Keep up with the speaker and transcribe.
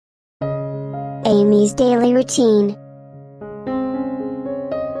Amy's daily routine.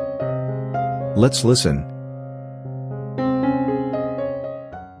 Let's listen.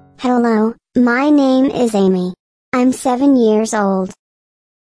 Hello, my name is Amy. I'm 7 years old.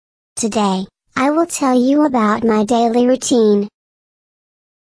 Today, I will tell you about my daily routine.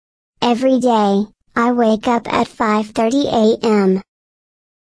 Every day, I wake up at 5:30 a.m.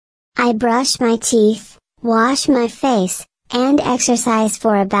 I brush my teeth, wash my face, and exercise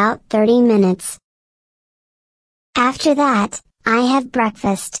for about 30 minutes. After that, I have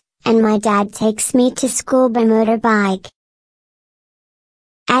breakfast, and my dad takes me to school by motorbike.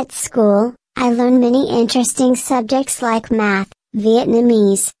 At school, I learn many interesting subjects like math,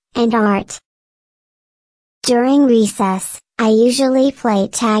 Vietnamese, and art. During recess, I usually play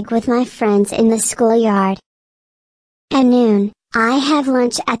tag with my friends in the schoolyard. At noon, I have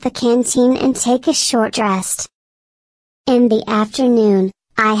lunch at the canteen and take a short rest. In the afternoon,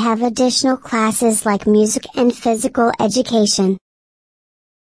 I have additional classes like music and physical education.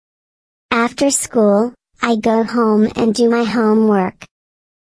 After school, I go home and do my homework.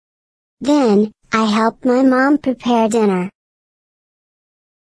 Then, I help my mom prepare dinner.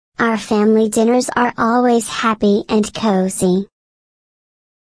 Our family dinners are always happy and cozy.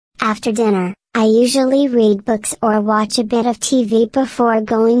 After dinner, I usually read books or watch a bit of TV before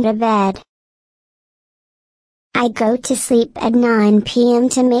going to bed. I go to sleep at 9 p.m.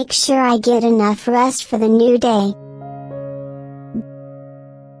 to make sure I get enough rest for the new day.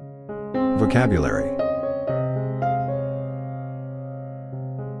 Vocabulary.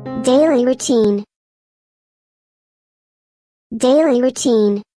 Daily routine. Daily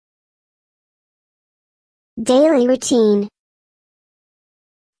routine. Daily routine.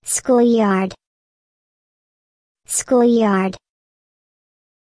 Schoolyard. Schoolyard.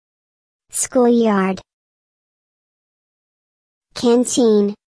 Schoolyard.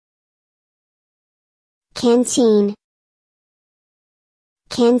 Canteen. Canteen.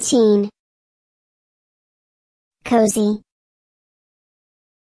 Canteen. Cozy.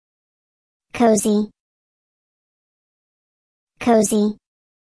 Cozy. Cozy.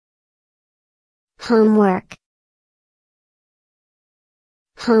 Homework.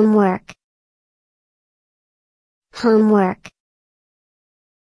 Homework. Homework.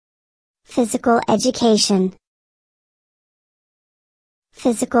 Physical education.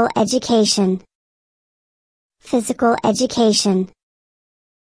 Physical education. Physical education.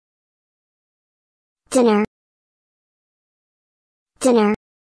 Dinner. Dinner.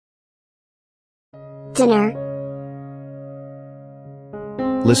 Dinner.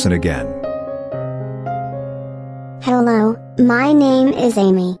 Listen again. Hello, my name is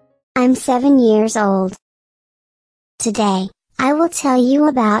Amy. I'm 7 years old. Today, I will tell you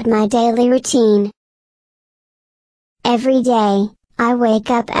about my daily routine. Every day, I wake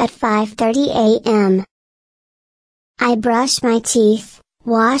up at 5:30 a.m. I brush my teeth,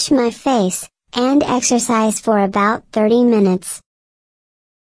 wash my face, and exercise for about 30 minutes.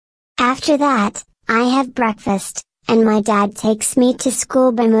 After that, I have breakfast, and my dad takes me to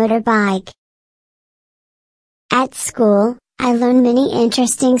school by motorbike. At school, I learn many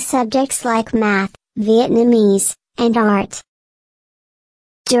interesting subjects like math, Vietnamese, and art.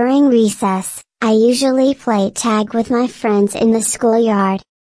 During recess, I usually play tag with my friends in the schoolyard.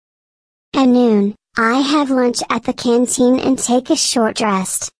 At noon, I have lunch at the canteen and take a short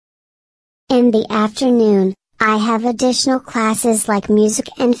rest. In the afternoon, I have additional classes like music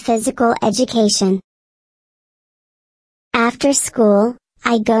and physical education. After school,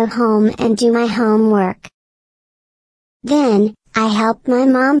 I go home and do my homework. Then, I help my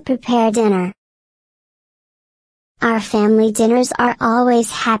mom prepare dinner. Our family dinners are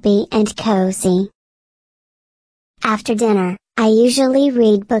always happy and cozy. After dinner, I usually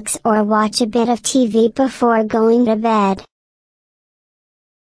read books or watch a bit of TV before going to bed.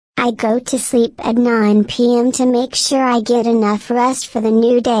 I go to sleep at 9 p.m. to make sure I get enough rest for the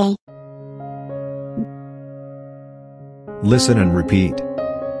new day. Listen and repeat.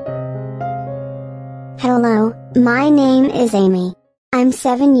 Hello, my name is Amy. I'm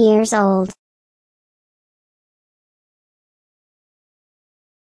 7 years old.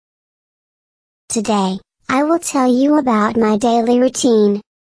 Today, I will tell you about my daily routine.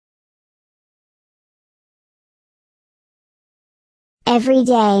 Every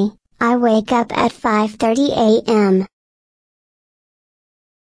day, I wake up at 5:30 a.m.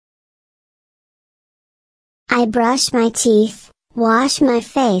 I brush my teeth, wash my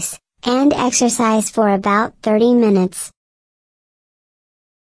face, and exercise for about 30 minutes.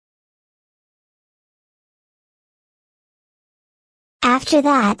 After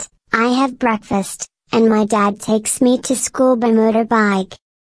that, I have breakfast, and my dad takes me to school by motorbike.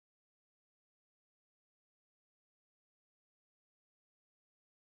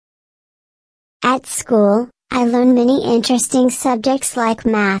 At school, I learn many interesting subjects like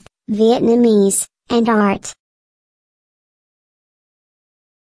math, Vietnamese, and art.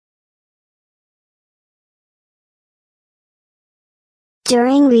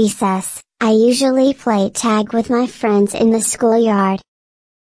 During recess, I usually play tag with my friends in the schoolyard.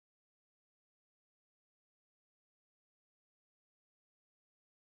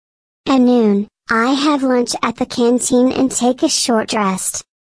 At noon, I have lunch at the canteen and take a short rest.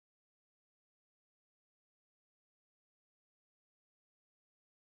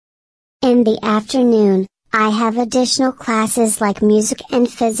 In the afternoon, I have additional classes like music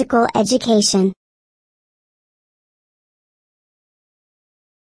and physical education.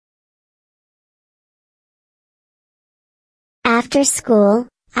 After school,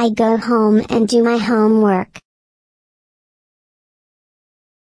 I go home and do my homework.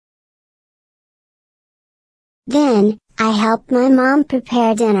 Then, I help my mom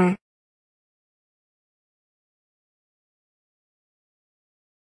prepare dinner.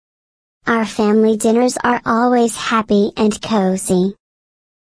 Our family dinners are always happy and cozy.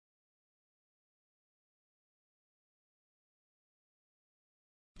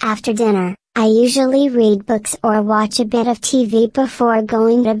 After dinner, I usually read books or watch a bit of TV before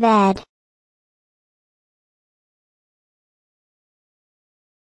going to bed.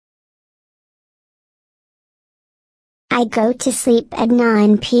 I go to sleep at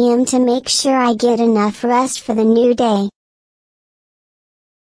 9 p.m. to make sure I get enough rest for the new day.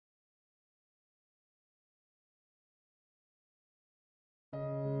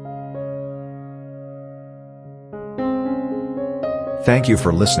 Thank you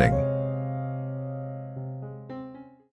for listening.